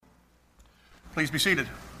Please be seated.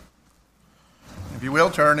 If you will,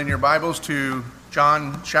 turn in your Bibles to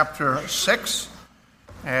John chapter 6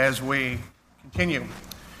 as we continue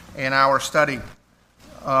in our study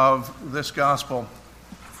of this gospel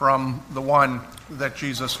from the one that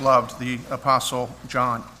Jesus loved, the Apostle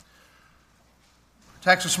John. The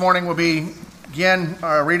text this morning will begin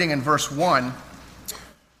reading in verse 1,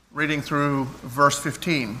 reading through verse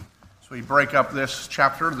 15. So we break up this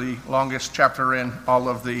chapter, the longest chapter in all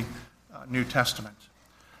of the New Testament.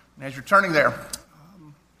 And as you're turning there,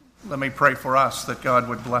 let me pray for us that God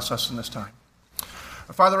would bless us in this time.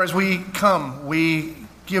 Father, as we come, we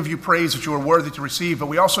give you praise that you are worthy to receive, but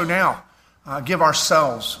we also now give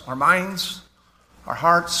ourselves, our minds, our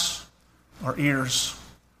hearts, our ears,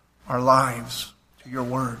 our lives to your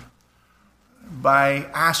word by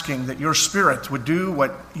asking that your Spirit would do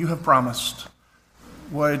what you have promised,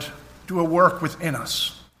 would do a work within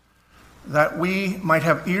us, that we might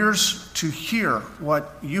have ears to hear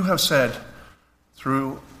what you have said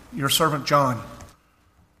through your servant John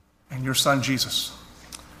and your son Jesus,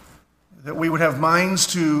 that we would have minds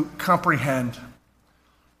to comprehend,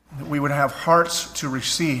 that we would have hearts to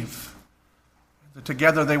receive, that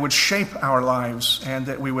together they would shape our lives, and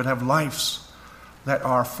that we would have lives that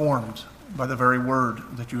are formed by the very word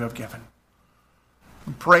that you have given.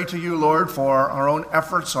 We pray to you, Lord, for our own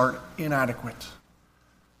efforts are inadequate.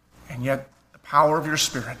 And yet, the power of your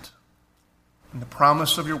Spirit and the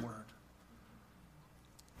promise of your word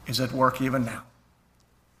is at work even now.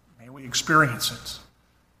 May we experience it.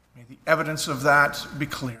 May the evidence of that be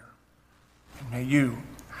clear. And may you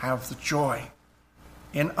have the joy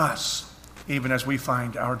in us, even as we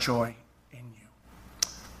find our joy in you.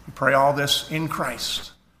 We pray all this in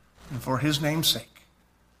Christ and for his name's sake.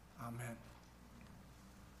 Amen.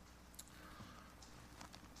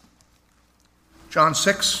 John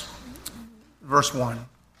 6. Verse 1.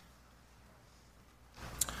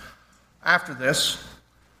 After this,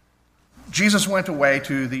 Jesus went away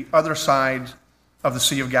to the other side of the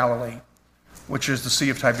Sea of Galilee, which is the Sea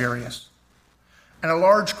of Tiberias. And a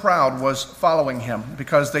large crowd was following him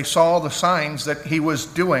because they saw the signs that he was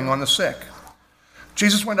doing on the sick.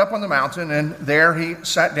 Jesus went up on the mountain, and there he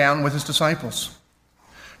sat down with his disciples.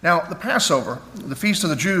 Now, the Passover, the feast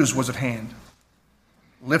of the Jews, was at hand.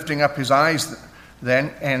 Lifting up his eyes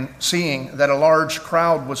then, and seeing that a large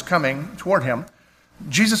crowd was coming toward him,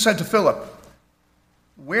 Jesus said to Philip,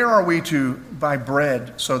 "Where are we to buy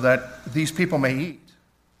bread so that these people may eat?"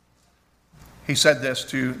 He said this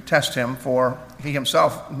to test him, for he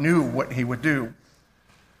himself knew what he would do.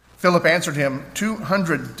 Philip answered him,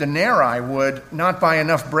 200 denarii would not buy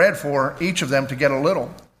enough bread for each of them to get a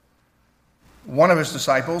little. One of his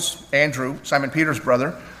disciples, Andrew, Simon Peter's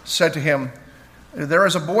brother, said to him, "There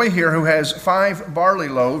is a boy here who has 5 barley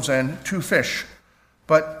loaves and 2 fish,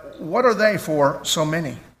 but what are they for so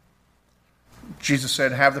many?" Jesus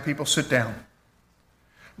said, "Have the people sit down."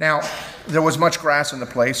 Now, there was much grass in the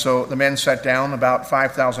place, so the men sat down, about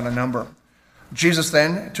 5,000 in number. Jesus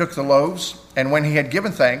then took the loaves, and when he had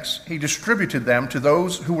given thanks, he distributed them to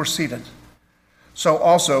those who were seated. So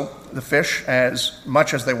also the fish, as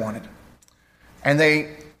much as they wanted. And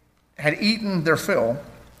they had eaten their fill.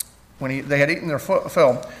 When they had eaten their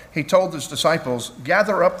fill, he told his disciples,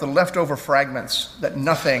 "Gather up the leftover fragments, that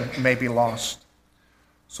nothing may be lost."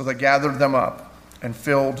 So they gathered them up and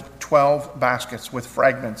filled 12 baskets with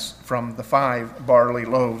fragments from the 5 barley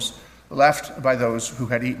loaves left by those who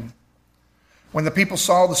had eaten. When the people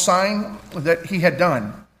saw the sign that he had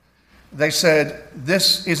done, they said,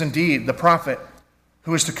 "This is indeed the prophet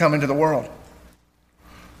who is to come into the world."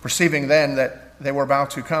 Perceiving then that they were about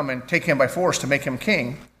to come and take him by force to make him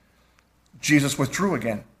king, Jesus withdrew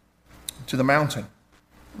again to the mountain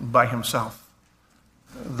by himself.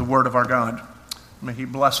 The word of our God. May he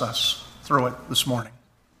bless us through it this morning.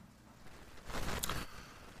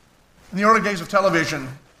 In the early days of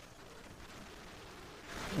television,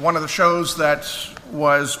 one of the shows that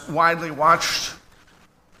was widely watched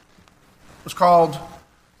was called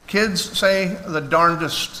Kids Say the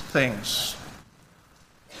Darndest Things.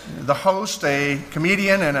 The host, a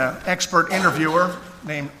comedian and an expert interviewer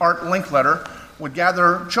named Art Linkletter, would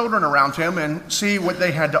gather children around him and see what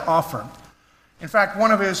they had to offer. In fact, one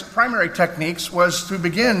of his primary techniques was to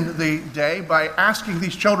begin the day by asking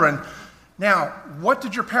these children, "Now, what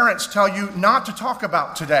did your parents tell you not to talk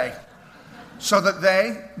about today?" So that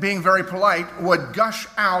they, being very polite, would gush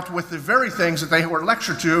out with the very things that they were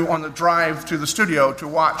lectured to on the drive to the studio to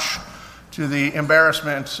watch, to the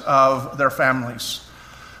embarrassment of their families.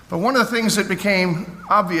 But one of the things that became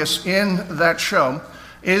obvious in that show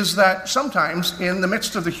is that sometimes in the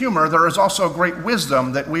midst of the humor, there is also great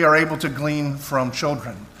wisdom that we are able to glean from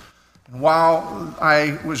children. And while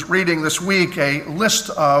I was reading this week a list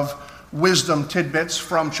of wisdom tidbits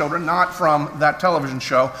from children, not from that television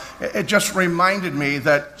show, it just reminded me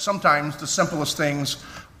that sometimes the simplest things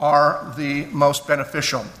are the most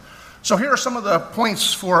beneficial. So here are some of the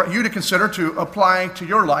points for you to consider to apply to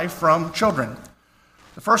your life from children.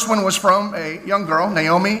 The first one was from a young girl,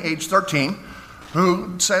 Naomi, age 13,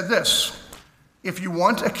 who said this: if you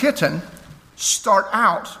want a kitten, start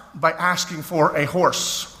out by asking for a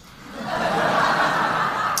horse.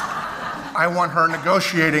 I want her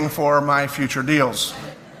negotiating for my future deals.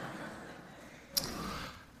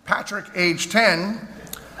 Patrick, age 10,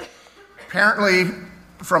 apparently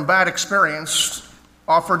from bad experience,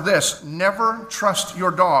 offered this: never trust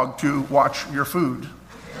your dog to watch your food.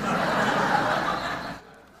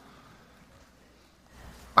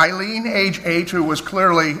 Eileen, age 8, who was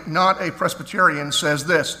clearly not a Presbyterian, says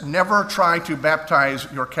this: never try to baptize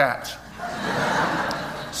your cat.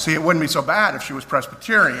 See, it wouldn't be so bad if she was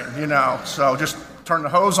Presbyterian, so just turn the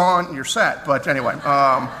hose on and you're set. But anyway.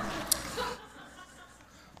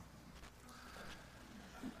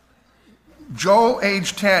 Joel,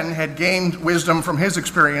 age 10, had gained wisdom from his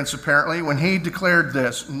experience, apparently, when he declared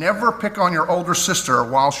this: never pick on your older sister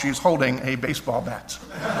while she's holding a baseball bat.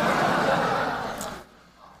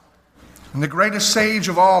 And the greatest sage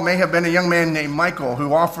of all may have been a young man named Michael,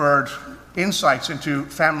 who offered insights into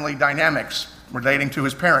family dynamics relating to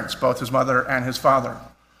his parents, both his mother and his father.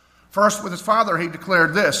 First, with his father, he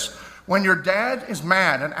declared this: when your dad is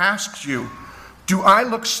mad and asks you, "Do I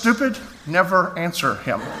look stupid?" never answer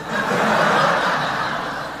him.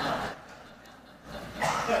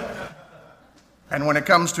 And when it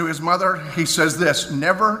comes to his mother, he says this: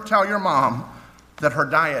 never tell your mom that her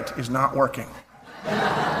diet is not working.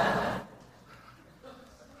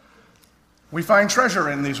 We find treasure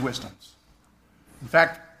in these wisdoms. In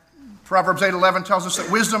fact, Proverbs 8:11 tells us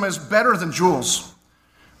that wisdom is better than jewels,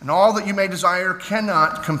 and all that you may desire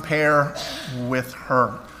cannot compare with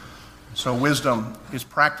her. So wisdom is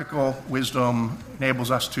practical. Wisdom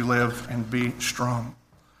enables us to live and be strong.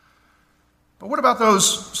 But what about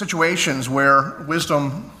those situations where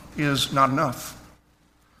wisdom is not enough?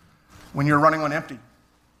 When you're running on empty,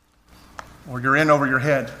 or you're in over your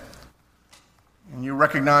head, and you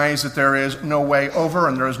recognize that there is no way over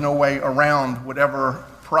and there is no way around whatever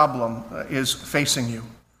problem is facing you.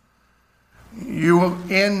 You,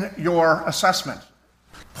 in your assessment,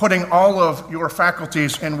 putting all of your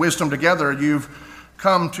faculties and wisdom together, you've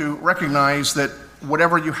come to recognize that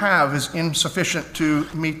whatever you have is insufficient to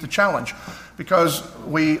meet the challenge, because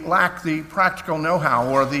we lack the practical know-how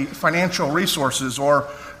or the financial resources or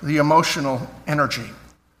the emotional energy.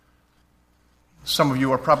 Some of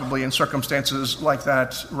you are probably in circumstances like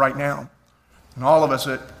that right now. And all of us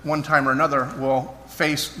at one time or another will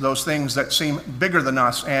face those things that seem bigger than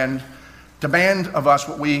us and demand of us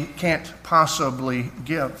what we can't possibly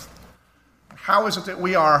give. How is it that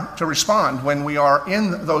we are to respond when we are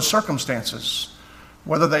in those circumstances,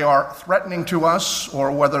 whether they are threatening to us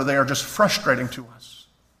or whether they are just frustrating to us?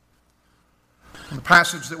 The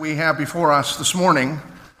passage that we have before us this morning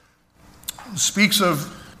speaks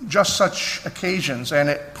of just such occasions, and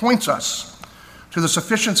it points us to the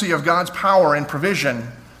sufficiency of God's power and provision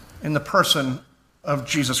in the person of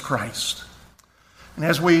Jesus Christ. And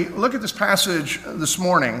as we look at this passage this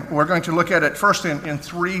morning, we're going to look at it first in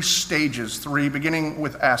three stages, beginning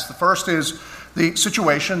with S. The first is the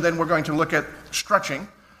situation, then we're going to look at stretching,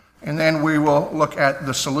 and then we will look at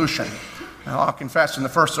the solution. Now, I'll confess, in the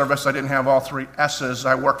first service, I didn't have all three S's.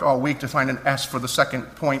 I worked all week to find an S for the second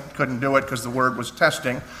point. Couldn't do it because the word was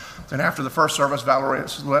testing. Then after the first service, Valerie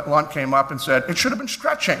Lunt came up and said, it should have been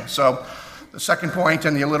stretching. So the second point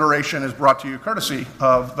and the alliteration is brought to you courtesy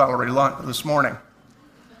of Valerie Lunt this morning.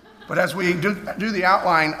 But as we do the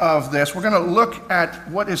outline of this, we're going to look at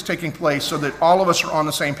what is taking place so that all of us are on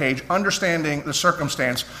the same page, understanding the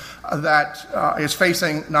circumstance that is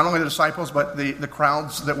facing not only the disciples, but the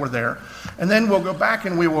crowds that were there. And then we'll go back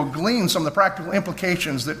and we will glean some of the practical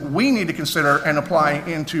implications that we need to consider and apply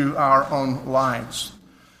into our own lives.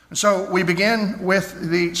 And so we begin with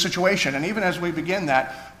the situation. And even as we begin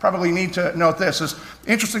that, probably need to note this, is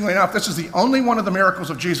interestingly enough, this is the only one of the miracles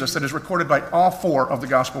of Jesus that is recorded by all four of the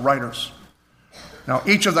gospel writers. Now,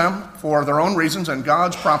 each of them, for their own reasons and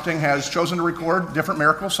God's prompting, has chosen to record different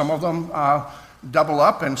miracles. Some of them double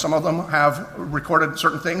up, and some of them have recorded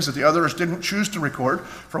certain things that the others didn't choose to record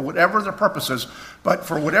for whatever their purposes. But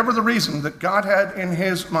for whatever the reason that God had in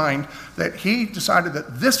his mind, that he decided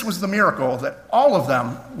that this was the miracle that all of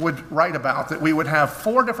them would write about, that we would have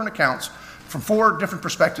four different accounts from four different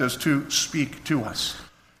perspectives to speak to us.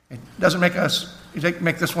 It doesn't make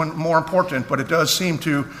this one more important, but it does seem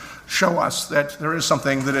to show us that there is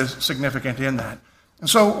something that is significant in that. And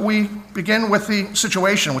so we begin with the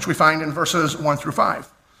situation, which we find in verses 1 through 5.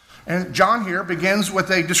 And John here begins with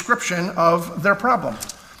a description of their problem.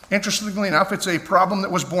 Interestingly enough, it's a problem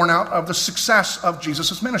that was born out of the success of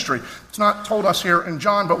Jesus' ministry. It's not told us here in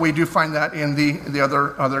John, but we do find that in the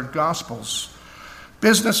other Gospels.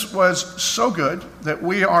 Business was so good that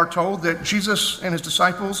we are told that Jesus and his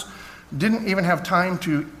disciples didn't even have time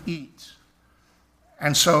to eat.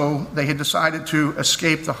 And so they had decided to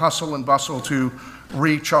escape the hustle and bustle to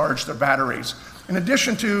recharge their batteries. In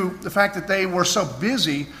addition to the fact that they were so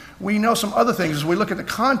busy, we know some other things as we look at the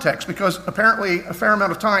context, because apparently a fair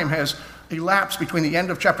amount of time has elapsed between the end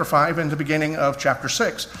of chapter 5 and the beginning of chapter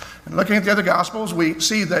 6. And looking at the other Gospels, we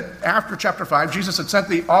see that after chapter 5, Jesus had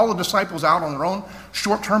sent all the disciples out on their own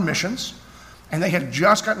short-term missions, and they had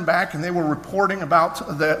just gotten back, and they were reporting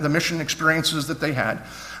about the mission experiences that they had.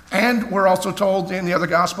 And we're also told in the other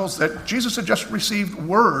Gospels that Jesus had just received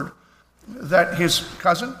word that his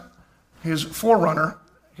cousin, his forerunner,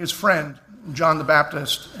 his friend, John the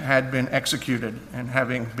Baptist, had been executed and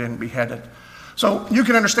having been beheaded. So you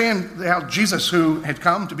can understand how Jesus, who had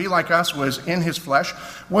come to be like us, was in his flesh,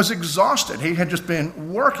 was exhausted. He had just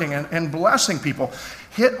been working and blessing people.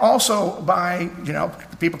 Hit also by,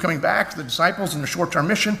 the people coming back, the disciples in the short-term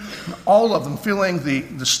mission, all of them feeling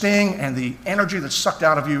the sting and the energy that's sucked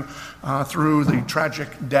out of you through the tragic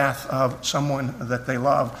death of someone that they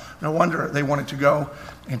love. No wonder they wanted to go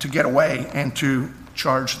and to get away and to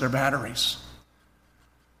charge their batteries.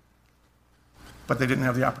 But they didn't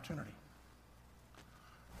have the opportunity.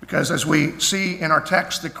 Because as we see in our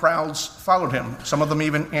text, the crowds followed him. Some of them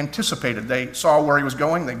even anticipated. They saw where he was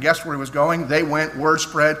going. They guessed where he was going. They went, word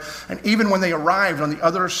spread. And even when they arrived on the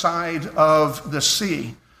other side of the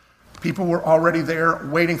sea, people were already there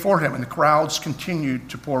waiting for him, and the crowds continued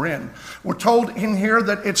to pour in. We're told in here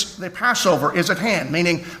that the Passover is at hand,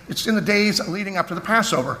 meaning it's in the days leading up to the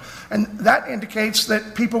Passover. And that indicates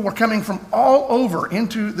that people were coming from all over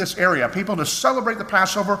into this area, people to celebrate the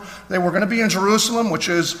Passover. They were going to be in Jerusalem, which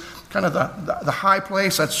is kind of the high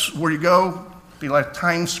place. That's where you go, be like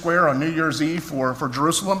Times Square on New Year's Eve for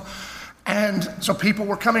Jerusalem. And so people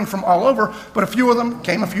were coming from all over, but a few of them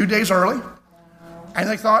came a few days early. And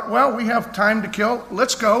they thought, well, we have time to kill.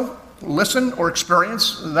 Let's go listen or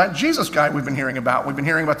experience that Jesus guy we've been hearing about. We've been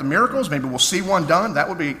hearing about the miracles. Maybe we'll see one done. That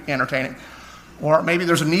would be entertaining. Or maybe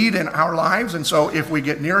there's a need in our lives, and so if we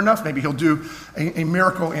get near enough, maybe he'll do a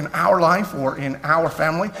miracle in our life or in our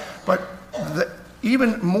family. But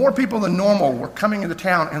even more people than normal were coming into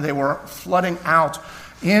town, and they were flooding out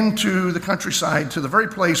into the countryside to the very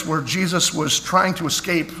place where Jesus was trying to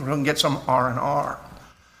escape and get some R&R.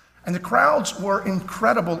 And the crowds were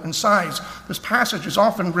incredible in size. This passage is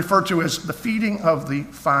often referred to as the feeding of the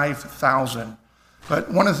 5,000.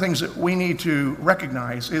 But one of the things that we need to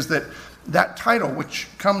recognize is that title, which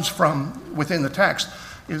comes from within the text,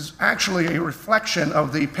 is actually a reflection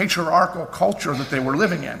of the patriarchal culture that they were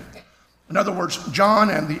living in. In other words,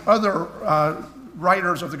 John and the other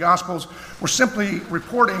writers of the Gospels were simply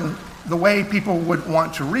reporting the way people would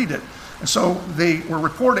want to read it. And so they were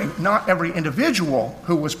reporting not every individual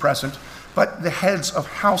who was present, but the heads of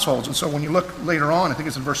households. And so when you look later on, I think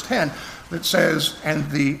it's in verse 10, that says, and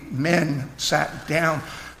the men sat down.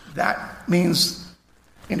 That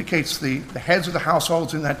indicates the heads of the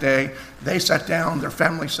households in that day. They sat down, their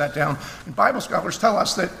families sat down. And Bible scholars tell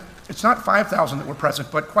us that it's not 5,000 that were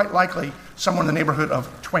present, but quite likely somewhere in the neighborhood of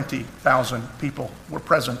 20,000 people were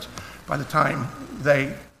present by the time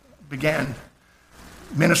they began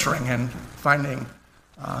ministering and finding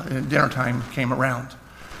dinner time came around.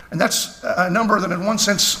 And that's a number that in one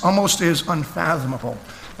sense almost is unfathomable.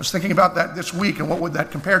 I was thinking about that this week, and what would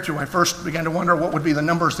that compare to? I first began to wonder what would be the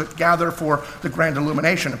numbers that gather for the Grand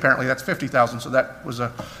Illumination. Apparently that's 50,000, so that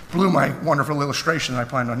blew my wonderful illustration that I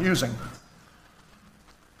planned on using.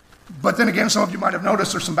 But then again, some of you might have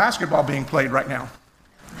noticed there's some basketball being played right now.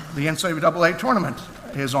 The NCAA tournament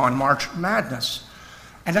is on, March Madness.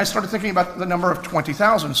 And I started thinking about the number of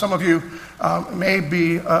 20,000. Some of you may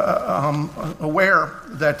be aware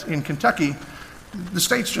that in Kentucky, the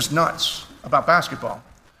state's just nuts about basketball.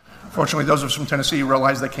 Fortunately, those of us from Tennessee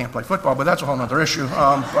realize they can't play football, but that's a whole other issue.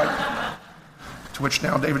 To which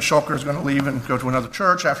now David Shulker is going to leave and go to another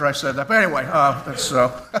church after I said that. But anyway,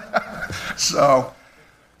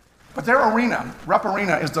 but their arena, Rupp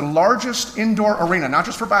Arena, is the largest indoor arena, not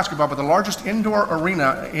just for basketball, but the largest indoor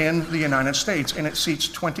arena in the United States, and it seats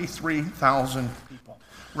 23,000 people,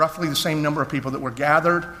 roughly the same number of people that were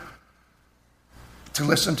gathered to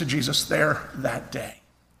listen to Jesus there that day.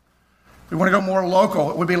 We want to go more local.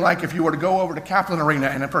 It would be like if you were to go over to Kaplan Arena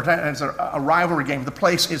and pretend it's a rivalry game. The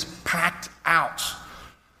place is packed out.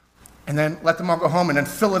 And then let them all go home and then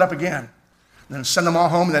fill it up again. And then send them all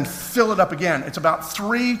home and then fill it up again. It's about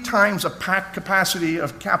 3 times the packed capacity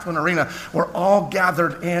of Kaplan Arena. We're all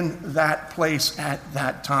gathered in that place at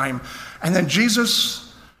that time. And then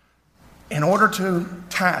Jesus, in order to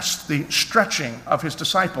test the stretching of his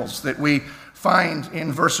disciples that we find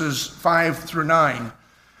in verses 5 through 9,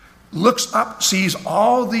 looks up, sees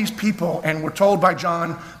all these people, and we're told by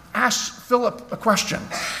John, asks Philip a question.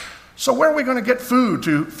 So where are we going to get food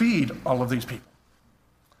to feed all of these people?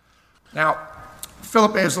 Now,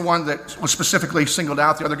 Philip is the one that was specifically singled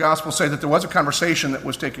out. The other Gospels say that there was a conversation that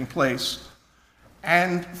was taking place.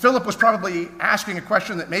 And Philip was probably asking a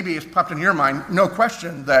question that maybe has popped in your mind. No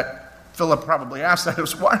question that Philip probably asked that. It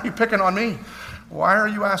was, why are you picking on me? Why are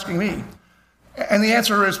you asking me? And the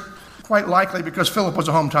answer is quite likely because Philip was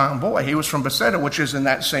a hometown boy. He was from Bethsaida, which is in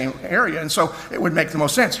that same area. And so it would make the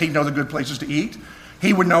most sense. He'd know the good places to eat.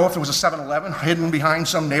 He would know if there was a 7-Eleven hidden behind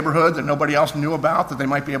some neighborhood that nobody else knew about that they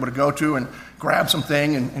might be able to go to and grab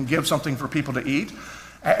something and give something for people to eat.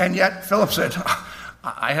 And yet Philip said,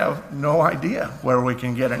 I have no idea where we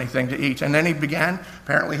can get anything to eat. And then he began,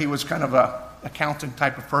 apparently he was kind of a accountant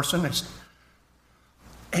type of person.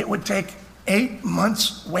 It would take 8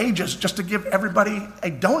 months' wages just to give everybody a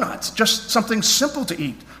donut, just something simple to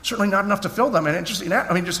eat. Certainly not enough to fill them. And just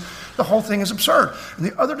the whole thing is absurd. And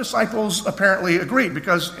the other disciples apparently agreed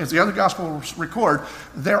because, as the other Gospels record,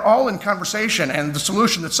 they're all in conversation. And the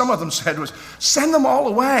solution that some of them said was, send them all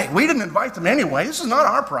away. We didn't invite them anyway. This is not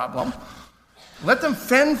our problem. Let them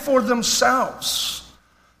fend for themselves.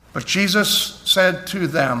 But Jesus said to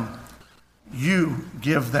them, you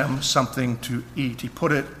give them something to eat. He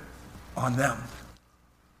put it on them.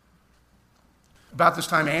 About this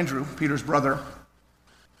time, Andrew, Peter's brother,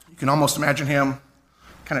 you can almost imagine him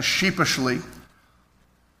kind of sheepishly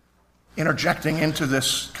interjecting into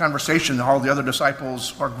this conversation. All the other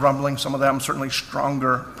disciples are grumbling, some of them certainly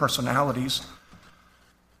stronger personalities.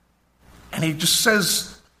 And he just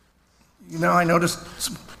says, I noticed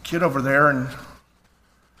some kid over there, and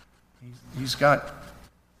he's got,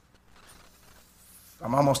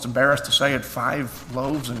 I'm almost embarrassed to say it, 5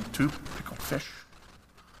 loaves and 2 pickled fish.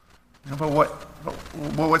 But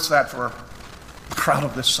what's that for a crowd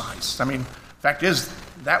of this size? Fact is,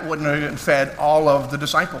 that wouldn't have fed all of the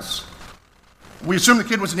disciples. We assume the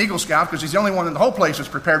kid was an Eagle Scout because he's the only one in the whole place who's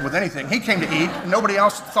prepared with anything. He came to eat. Nobody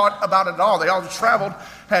else thought about it at all. They all just traveled,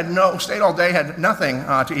 stayed all day, had nothing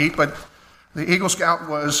to eat, but the Eagle Scout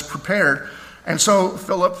was prepared. And so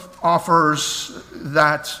Philip offers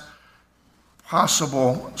that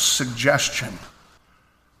possible suggestion.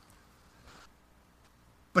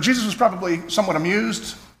 But Jesus was probably somewhat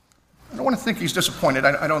amused. I don't want to think he's disappointed,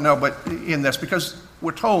 I don't know, but in this, because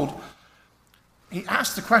we're told he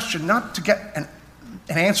asked the question not to get an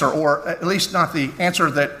answer, or at least not the answer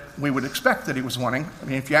that we would expect that he was wanting.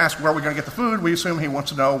 If you ask where are we going to get the food, we assume he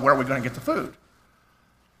wants to know where are we going to get the food.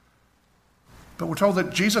 But we're told that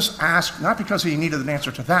Jesus asked not because he needed an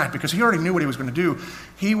answer to that, because he already knew what he was going to do.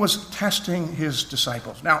 He was testing his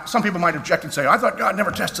disciples. Now, some people might object and say, I thought God never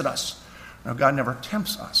tested us. No, God never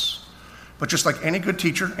tempts us. But just like any good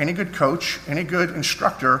teacher, any good coach, any good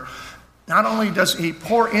instructor, not only does he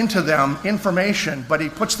pour into them information, but he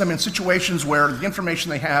puts them in situations where the information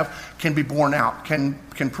they have can be borne out, can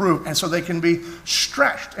prove, and so they can be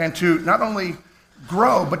stretched and to not only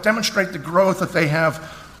grow, but demonstrate the growth that they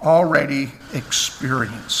have already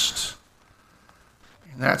experienced.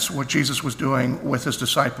 And that's what Jesus was doing with his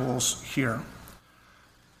disciples here.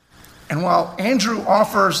 And while Andrew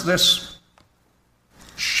offers this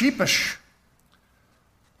sheepish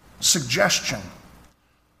suggestion,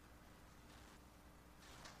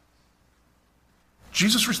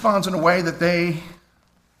 Jesus responds in a way that they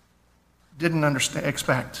didn't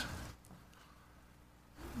expect.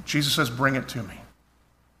 Jesus says, bring it to me.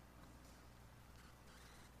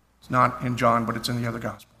 It's not in John, but it's in the other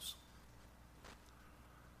Gospels.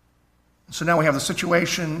 So now we have the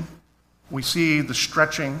situation, we see the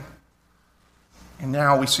stretching, and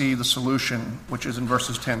now we see the solution, which is in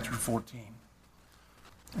verses 10 through 14.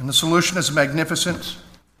 And the solution is a magnificent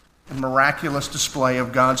and miraculous display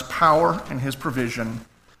of God's power and his provision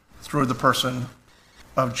through the person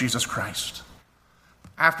of Jesus Christ.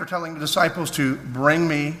 After telling the disciples to bring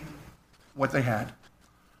me what they had,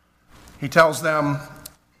 he tells them,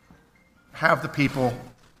 have the people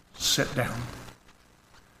sit down.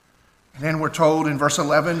 And then we're told in verse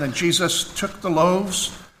 11 that Jesus took the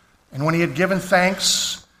loaves, and when he had given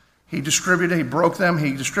thanks, he broke them,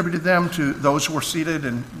 he distributed them to those who were seated,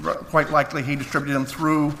 and quite likely he distributed them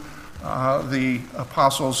through the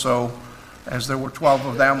apostles. So as there were 12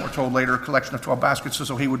 of them, we're told later, a collection of 12 baskets.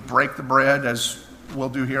 So he would break the bread, as we'll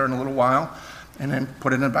do here in a little while, and then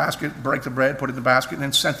put it in a basket, break the bread, put it in the basket, and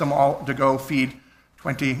then sent them all to go feed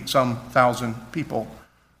 20-some thousand people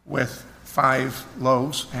with 5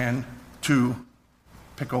 loaves and 2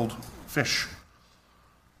 pickled fish.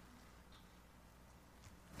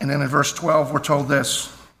 And then in verse 12, we're told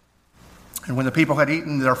this: and when the people had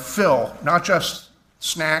eaten their fill, not just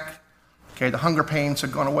snack, okay, the hunger pains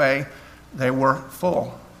had gone away, they were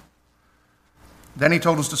full. Then he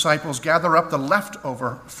told his disciples, gather up the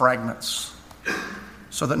leftover fragments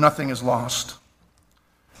so that nothing is lost.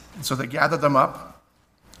 And so they gathered them up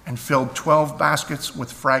and filled 12 baskets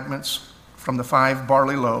with fragments from the 5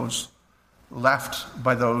 barley loaves left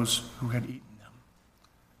by those who had eaten them.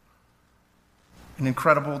 An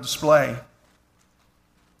incredible display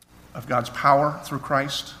of God's power through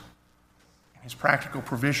Christ and his practical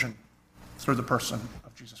provision through the person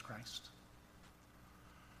of Jesus Christ.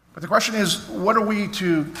 But the question is, what are we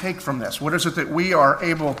to take from this? What is it that we are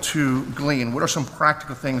able to glean? What are some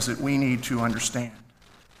practical things that we need to understand?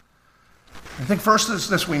 I think first is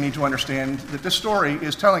this: we need to understand that this story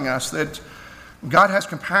is telling us that God has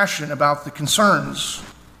compassion about the concerns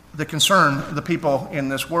that concern the people in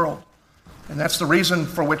this world. And that's the reason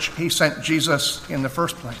for which he sent Jesus in the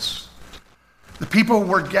first place. The people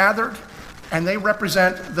were gathered, and they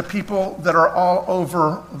represent the people that are all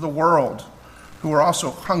over the world who are also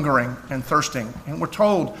hungering and thirsting. And we're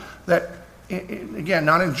told that, again,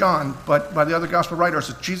 not in John, but by the other gospel writers,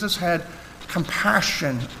 that Jesus had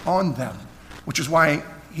compassion on them, which is why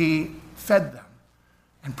he fed them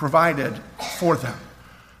and provided for them.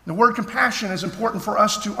 The word compassion is important for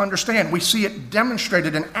us to understand. We see it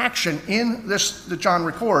demonstrated in action in this that John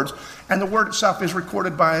records, and the word itself is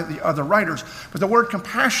recorded by the other writers. But the word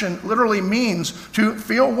compassion literally means to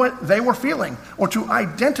feel what they were feeling or to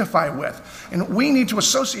identify with. And we need to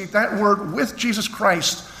associate that word with Jesus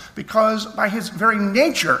Christ, because by his very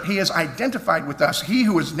nature, he is identified with us. He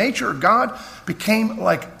who is nature, God, became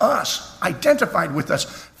like us, identified with us,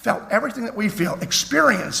 felt everything that we feel,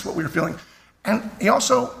 experienced what we were feeling. And he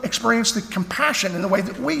also experienced the compassion in the way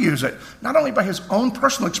that we use it, not only by his own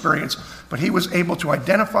personal experience, but he was able to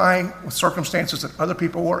identify with circumstances that other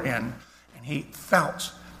people were in, and he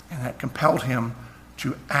felt, and that compelled him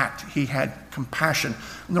to act. He had compassion.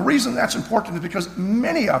 And the reason that's important is because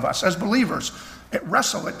many of us as believers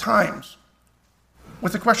wrestle at times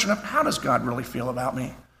with the question of, how does God really feel about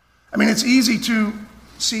me? I mean, it's easy to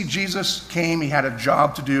see Jesus came, he had a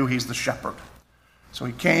job to do, he's the shepherd. So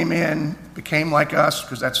he came in, became like us,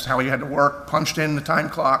 because that's how he had to work, punched in the time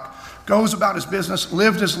clock, goes about his business,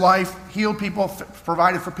 lived his life, healed people,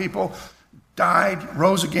 provided for people, died,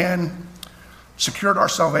 rose again, secured our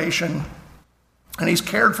salvation, and he's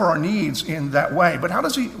cared for our needs in that way. But how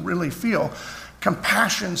does he really feel?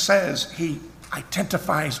 Compassion says he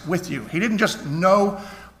identifies with you. He didn't just know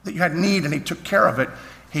that you had need and he took care of it.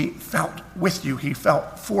 He felt with you. He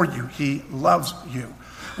felt for you. He loves you.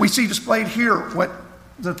 We see displayed here what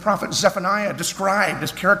the prophet Zephaniah described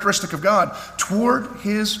as characteristic of God toward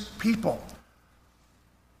his people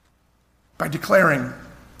by declaring,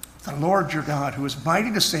 the Lord your God, who is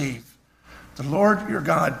mighty to save, the Lord your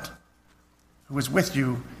God, who is with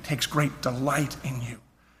you, takes great delight in you.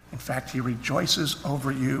 In fact, he rejoices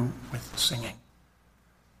over you with singing.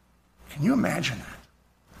 Can you imagine that?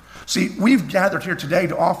 See, we've gathered here today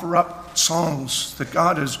to offer up songs that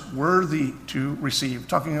God is worthy to receive,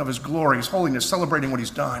 talking of his glory, his holiness, celebrating what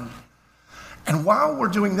he's done. And while we're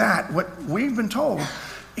doing that, what we've been told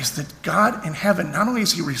is that God in heaven, not only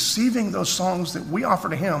is he receiving those songs that we offer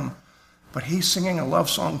to him, but he's singing a love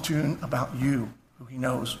song tune about you, who he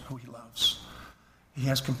knows, who he loves. He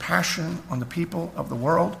has compassion on the people of the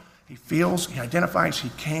world. He feels, he identifies, he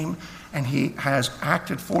came, and he has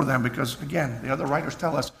acted for them because, again, the other writers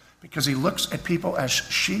tell us, because he looks at people as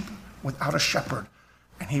sheep without a shepherd,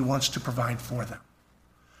 and he wants to provide for them.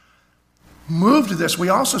 Moved to this, we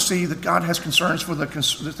also see that God has concerns for the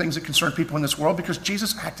things that concern people in this world, because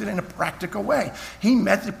Jesus acted in a practical way. He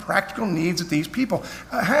met the practical needs that these people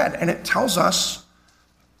had, and it tells us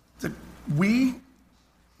that we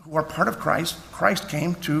who are part of Christ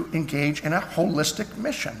came to engage in a holistic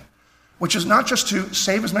mission, which is not just to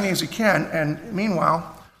save as many as he can, and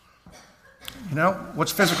meanwhile,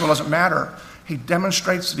 what's physical doesn't matter. He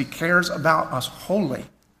demonstrates that he cares about us wholly,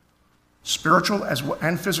 spiritual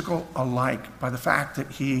and physical alike, by the fact that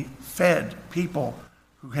he fed people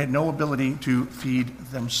who had no ability to feed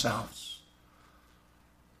themselves.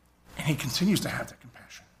 And he continues to have that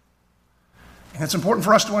compassion. And it's important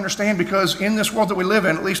for us to understand because in this world that we live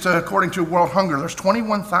in, at least according to World Hunger, there's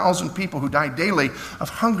 21,000 people who die daily of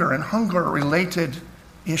hunger and hunger-related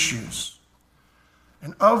issues.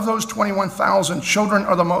 And of those 21,000, children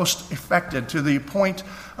are the most affected, to the point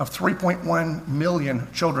of 3.1 million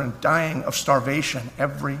children dying of starvation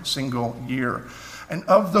every single year. And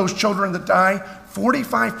of those children that die,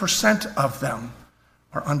 45% of them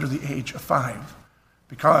are under the age of 5.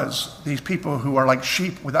 Because these people who are like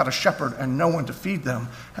sheep without a shepherd and no one to feed them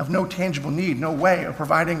have no tangible need, no way of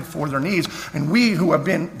providing for their needs. And we who have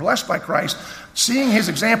been blessed by Christ, seeing his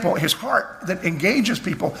example, his heart that engages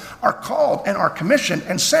people, are called and are commissioned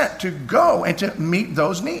and sent to go and to meet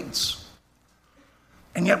those needs.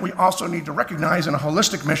 And yet we also need to recognize in a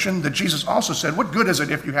holistic mission that Jesus also said, what good is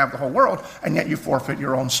it if you have the whole world and yet you forfeit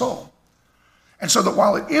your own soul? And so that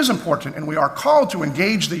while it is important and we are called to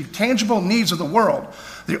engage the tangible needs of the world,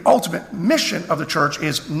 the ultimate mission of the church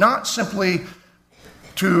is not simply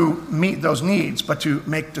to meet those needs, but to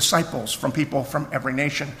make disciples from people from every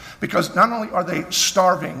nation. Because not only are they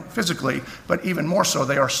starving physically, but even more so,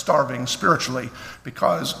 they are starving spiritually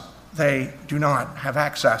because they do not have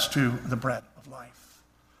access to the bread of life.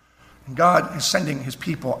 And God is sending his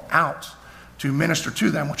people out to minister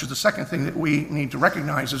to them, which is the second thing that we need to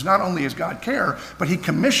recognize, is not only does God care, but he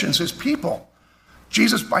commissions his people.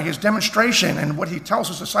 Jesus, by his demonstration and what he tells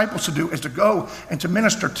his disciples to do, is to go and to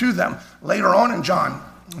minister to them. Later on in John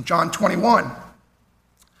 21,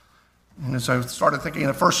 and as I started thinking in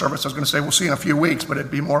the first service, I was going to say we'll see in a few weeks, but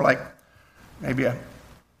it'd be more like maybe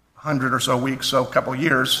 100 or so weeks, so a couple of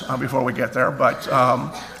years before we get there. But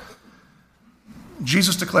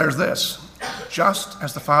Jesus declares this, just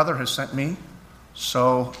as the Father has sent me,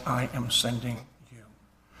 so I am sending you.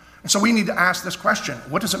 And so we need to ask this question.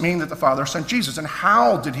 What does it mean that the Father sent Jesus? And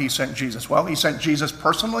how did he send Jesus? Well, he sent Jesus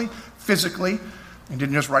personally, physically. He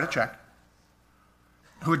didn't just write a check.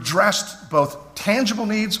 Who addressed both tangible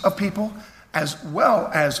needs of people as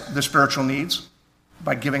well as the spiritual needs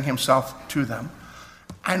by giving himself to them.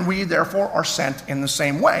 And we, therefore, are sent in the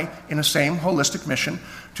same way, in the same holistic mission,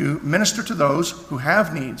 to minister to those who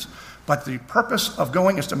have needs. But the purpose of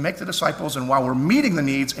going is to make the disciples, and while we're meeting the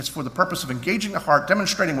needs, it's for the purpose of engaging the heart,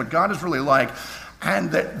 demonstrating what God is really like, and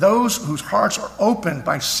that those whose hearts are opened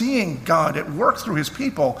by seeing God at work through his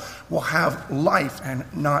people will have life and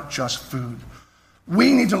not just food.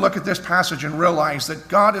 We need to look at this passage and realize that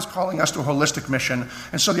God is calling us to a holistic mission.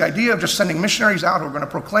 And so the idea of just sending missionaries out who are going to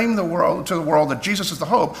proclaim to the world that Jesus is the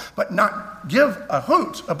hope, but not give a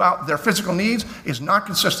hoot about their physical needs, is not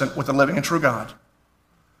consistent with the living and true God.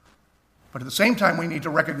 But at the same time, we need to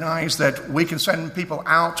recognize that we can send people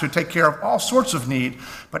out to take care of all sorts of need,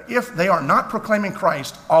 but if they are not proclaiming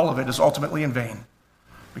Christ, all of it is ultimately in vain,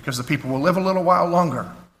 because the people will live a little while longer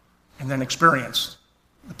and then experience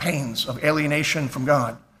the pains of alienation from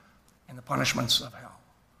God and the punishments of hell.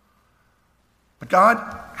 But God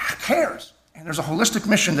cares, and there's a holistic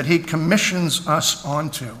mission that he commissions us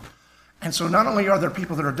onto. And so not only are there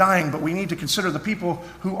people that are dying, but we need to consider the people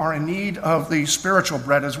who are in need of the spiritual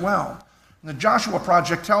bread as well. And the Joshua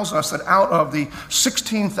Project tells us that out of the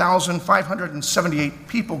 16,578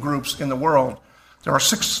 people groups in the world, there are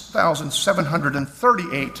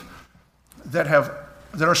 6,738 that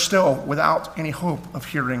are still without any hope of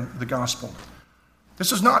hearing the gospel.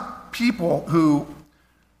 This is not people who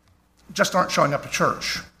just aren't showing up to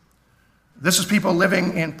church. This is people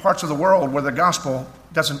living in parts of the world where the gospel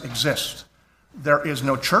doesn't exist. There is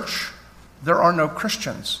no church. There are no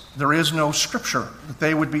Christians. There is no scripture that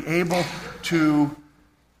they would be able to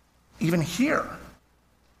even hear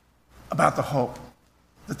about the hope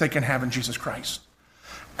that they can have in Jesus Christ.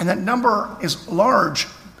 And that number is large,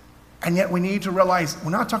 and yet we need to realize we're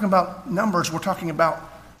not talking about numbers, we're talking about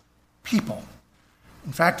people.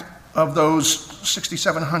 In fact, of those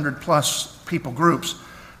 6,700 plus people groups,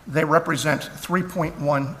 they represent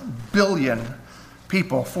 3.1 billion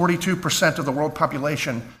people, 42% of the world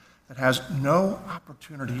population, that has no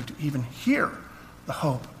opportunity to even hear the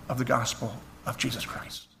hope of the gospel of Jesus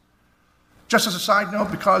Christ. Just as a side note,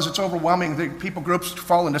 because it's overwhelming, the people groups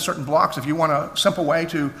fall into certain blocks. If you want a simple way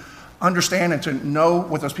to understand and to know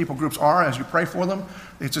what those people groups are as you pray for them,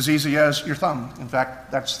 it's as easy as your thumb. In fact,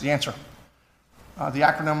 that's the answer. The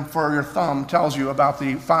acronym for your thumb tells you about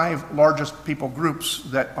the 5 largest people groups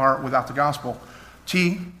that are without the gospel.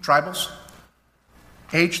 T, tribals.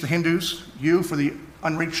 H, the Hindus. U, for the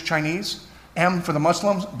unreached Chinese. M, for the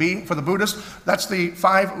Muslims. B, for the Buddhists. That's the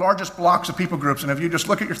 5 largest blocks of people groups. And if you just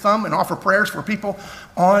look at your thumb and offer prayers for people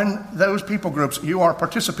on those people groups, you are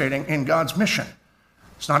participating in God's mission.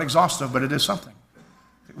 It's not exhaustive, but it is something.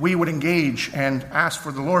 We would engage and ask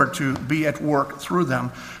for the Lord to be at work through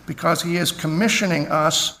them, because he is commissioning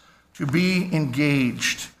us to be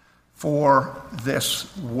engaged for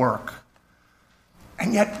this work.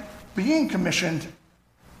 And yet, being commissioned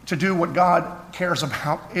to do what God cares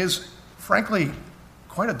about is, frankly,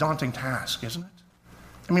 quite a daunting task, isn't it?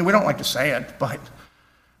 I mean, we don't like to say it, but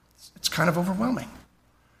it's kind of overwhelming,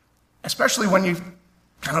 especially when you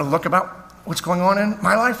kind of look about what's going on in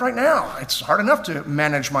my life right now. It's hard enough to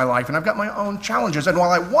manage my life, and I've got my own challenges. And while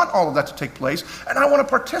I want all of that to take place, and I want to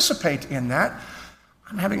participate in that,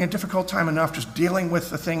 I'm having a difficult time enough just dealing with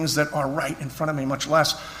the things that are right in front of me, much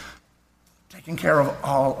less taking care of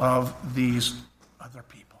all of these other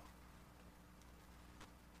people.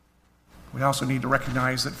 We also need to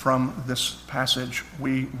recognize that from this passage,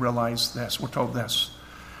 we realize this, we're told this,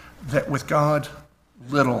 that with God,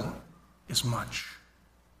 little is much.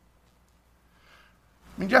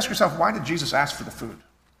 I mean, you ask yourself, why did Jesus ask for the food?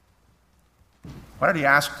 Why did he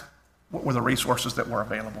ask what were the resources that were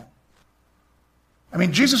available? I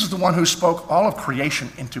mean, Jesus is the one who spoke all of creation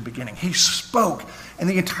into beginning. He spoke in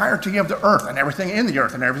the entirety of the earth and everything in the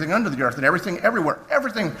earth and everything under the earth and everything everywhere.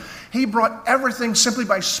 Everything. He brought everything simply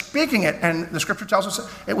by speaking it. And the scripture tells us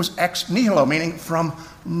it was ex nihilo, meaning from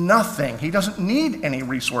nothing. He doesn't need any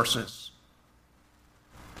resources.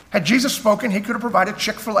 Had Jesus spoken, he could have provided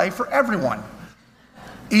Chick-fil-A for everyone,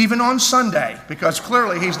 even on Sunday, because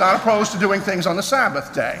clearly he's not opposed to doing things on the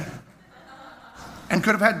Sabbath day. And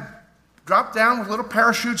could have had dropped down with little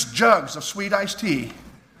parachutes, jugs of sweet iced tea.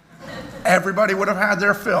 Everybody would have had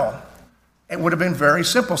their fill. It would have been very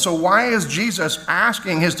simple. So why is Jesus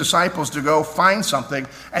asking his disciples to go find something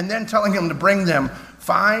and then telling him to bring them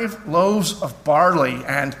 5 loaves of barley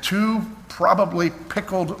and 2 probably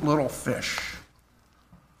pickled little fish?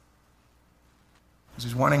 Because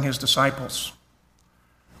he's wanting his disciples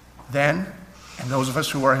then, and those of us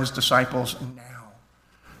who are his disciples now,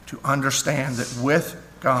 to understand that with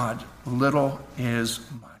God, little is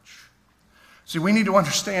much. See, we need to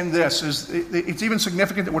understand this. It's even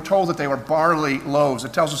significant that we're told that they were barley loaves.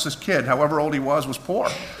 It tells us this kid, however old he was poor,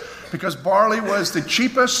 because barley was the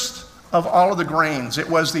cheapest of all of the grains. It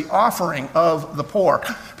was the offering of the poor.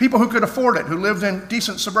 People who could afford it, who lived in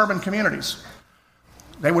decent suburban communities,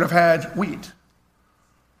 they would have had wheat.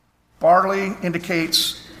 Barley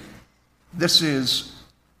indicates this is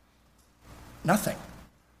nothing.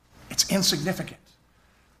 It's insignificant.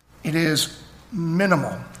 It is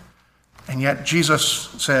minimal. And yet Jesus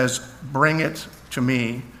says, bring it to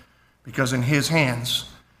me, because in his hands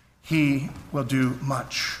he will do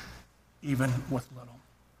much, even with little.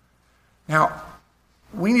 Now,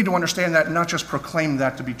 we need to understand that and not just proclaim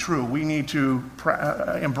that to be true. We need to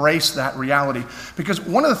embrace that reality. Because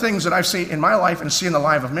one of the things that I see in my life and see in the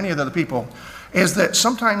life of many of the other people is that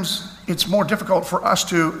sometimes it's more difficult for us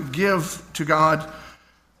to give to God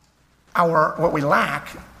what we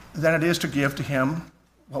lack than it is to give to him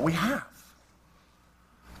what we have.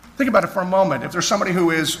 Think about it for a moment. If there's somebody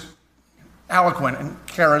who is eloquent and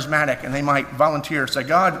charismatic, and they might volunteer, say,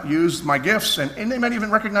 God, use my gifts, and they might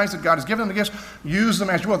even recognize that God has given them the gifts, use them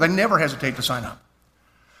as you will. They never hesitate to sign up.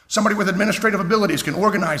 Somebody with administrative abilities can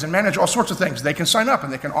organize and manage all sorts of things. They can sign up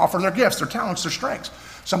and they can offer their gifts, their talents, their strengths.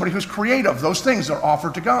 Somebody who's creative, those things are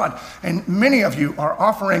offered to God. And many of you are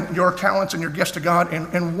offering your talents and your gifts to God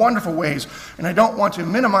in wonderful ways. And I don't want to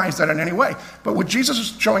minimize that in any way. But what Jesus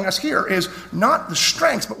is showing us here is not the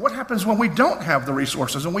strengths, but what happens when we don't have the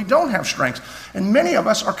resources and we don't have strengths. And many of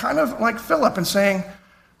us are kind of like Philip and saying,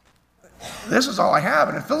 this is all I have.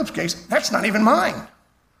 And in Philip's case, that's not even mine.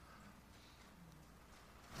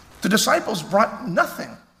 The disciples brought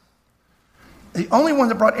nothing. The only one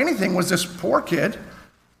that brought anything was this poor kid.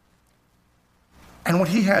 And what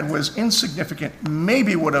he had was insignificant,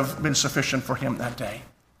 maybe would have been sufficient for him that day.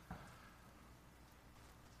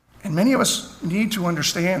 And many of us need to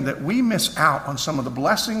understand that we miss out on some of the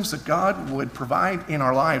blessings that God would provide in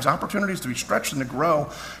our lives, opportunities to be stretched and to grow,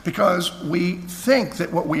 because we think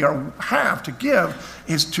that what we have to give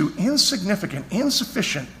is too insignificant,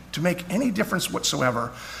 insufficient to make any difference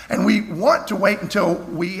whatsoever. And we want to wait until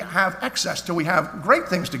we have excess, till we have great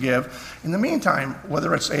things to give. In the meantime,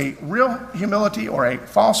 whether it's a real humility or a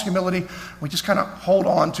false humility, we just kind of hold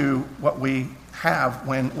on to what we have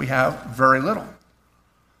when we have very little.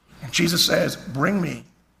 And Jesus says, bring me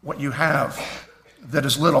what you have that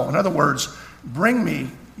is little. In other words, bring me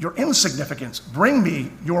your insignificance. Bring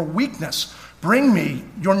me your weakness. Bring me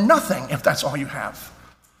your nothing, if that's all you have.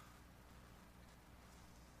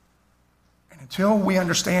 And until we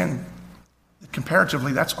understand that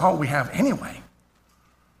comparatively that's all we have anyway,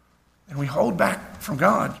 and we hold back from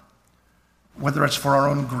God, whether it's for our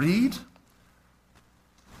own greed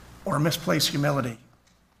or misplaced humility.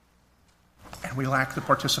 And we lack the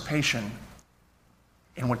participation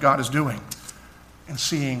in what God is doing and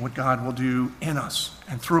seeing what God will do in us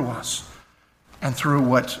and through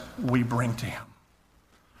what we bring to him.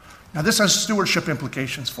 Now, this has stewardship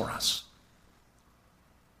implications for us.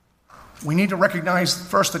 We need to recognize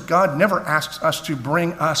first that God never asks us to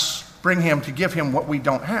bring him, to give him what we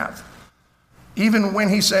don't have. Even when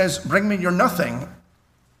he says, bring me your nothing,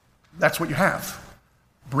 that's what you have.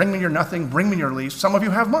 Bring me your nothing, bring me your least. Some of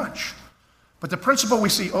you have much. But the principle we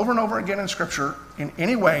see over and over again in Scripture, in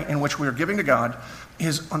any way in which we are giving to God,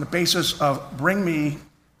 is on the basis of bring me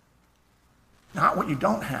not what you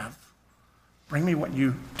don't have, bring me what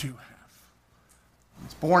you do have.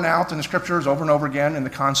 It's borne out in the Scriptures over and over again in the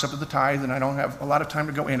concept of the tithe, and I don't have a lot of time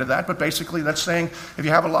to go into that, but basically that's saying if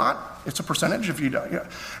you have a lot, it's a percentage. If you don't,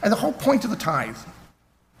 and the whole point of the tithe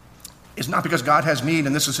is not because God has need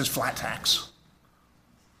and this is his flat tax.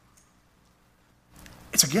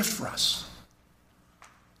 It's a gift for us.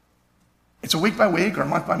 It's a week by week or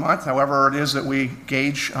month by month, however it is that we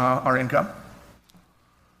gauge our income,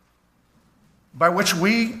 by which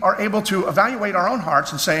we are able to evaluate our own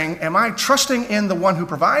hearts and saying, am I trusting in the one who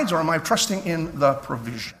provides or am I trusting in the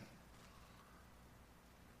provision?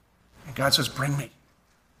 And God says, bring me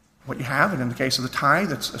what you have. And in the case of the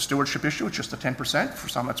tithe, it's a stewardship issue. It's just the 10%. For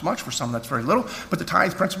some, that's much. For some, that's very little. But the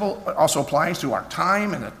tithe principle also applies to our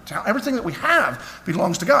time and everything that we have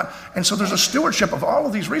belongs to God. And so there's a stewardship of all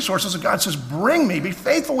of these resources. And God says, bring me, be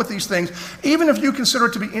faithful with these things, even if you consider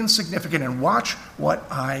it to be insignificant, and watch what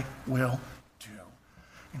I will do.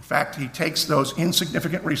 In fact, he takes those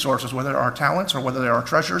insignificant resources, whether they are talents or whether they are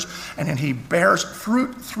treasures, and then he bears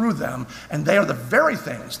fruit through them. And they are the very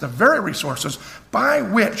things, the very resources by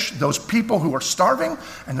which those people who are starving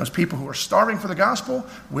and those people who are starving for the gospel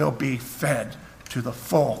will be fed to the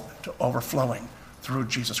full, to overflowing through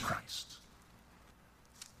Jesus Christ.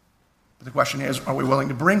 But the question is, are we willing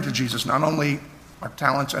to bring to Jesus not only our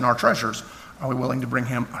talents and our treasures, are we willing to bring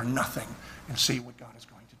him our nothing and see what God is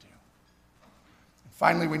going to do?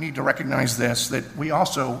 Finally, we need to recognize this, that we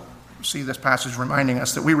also see this passage reminding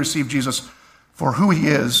us that we receive Jesus for who he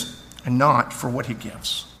is and not for what he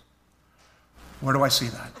gives. Where do I see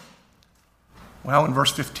that? Well, in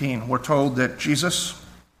verse 15, we're told that Jesus,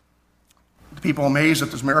 the people amazed at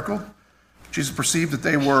this miracle, Jesus perceived that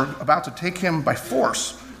they were about to take him by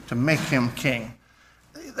force to make him king.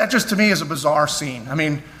 That just to me is a bizarre scene. I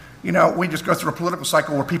mean, you know, we just go through a political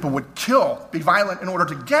cycle where people would kill, be violent in order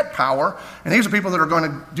to get power, and these are people that are going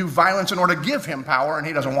to do violence in order to give him power, and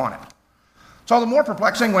he doesn't want it. It's all the more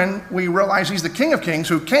perplexing when we realize he's the King of Kings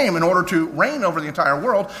who came in order to reign over the entire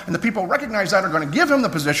world, and the people recognize that are going to give him the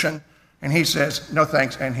position, and he says, no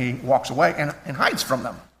thanks, and he walks away and hides from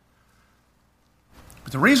them.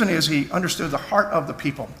 But the reason is he understood the heart of the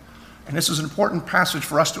people. And this is an important passage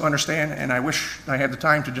for us to understand, and I wish I had the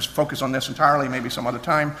time to just focus on this entirely, maybe some other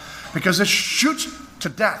time, because this shoots to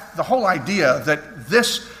death the whole idea that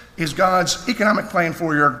this is God's economic plan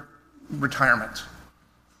for your retirement.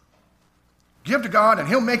 Give to God and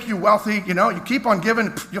he'll make you wealthy. You know, you keep on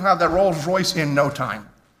giving, you'll have that Rolls Royce in no time.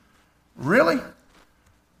 Really?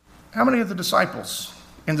 How many of the disciples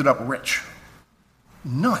ended up rich?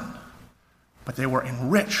 None. But they were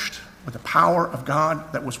enriched with the power of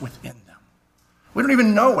God that was within them. We don't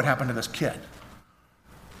even know what happened to this kid.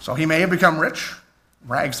 So he may have become rich,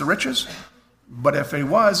 rags to riches, but if he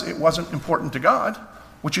was, it wasn't important to God,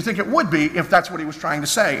 which you think it would be if that's what he was trying to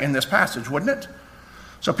say in this passage, wouldn't it?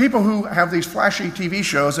 So people who have these flashy TV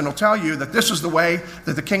shows and will tell you that this is the way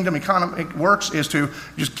that the kingdom economy works, is to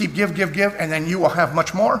just keep give, and then you will have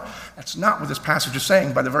much more. That's not what this passage is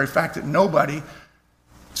saying, by the very fact that nobody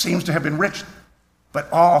seems to have been rich, but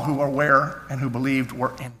all who were aware and who believed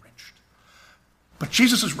were enriched. But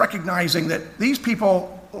Jesus is recognizing that these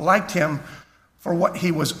people liked him for what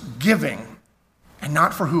he was giving and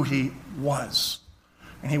not for who he was.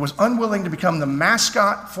 And he was unwilling to become the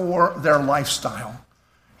mascot for their lifestyle.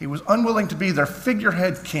 He was unwilling to be their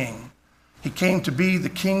figurehead king. He came to be the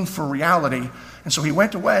king for reality. And so he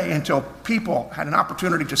went away until people had an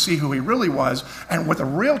opportunity to see who he really was and what the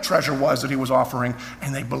real treasure was that he was offering.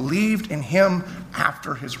 And they believed in him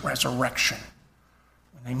after his resurrection,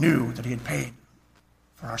 when they knew that he had paid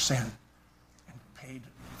for our sin and paid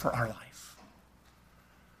for our life.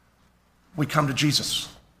 We come to Jesus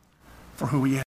for who he is.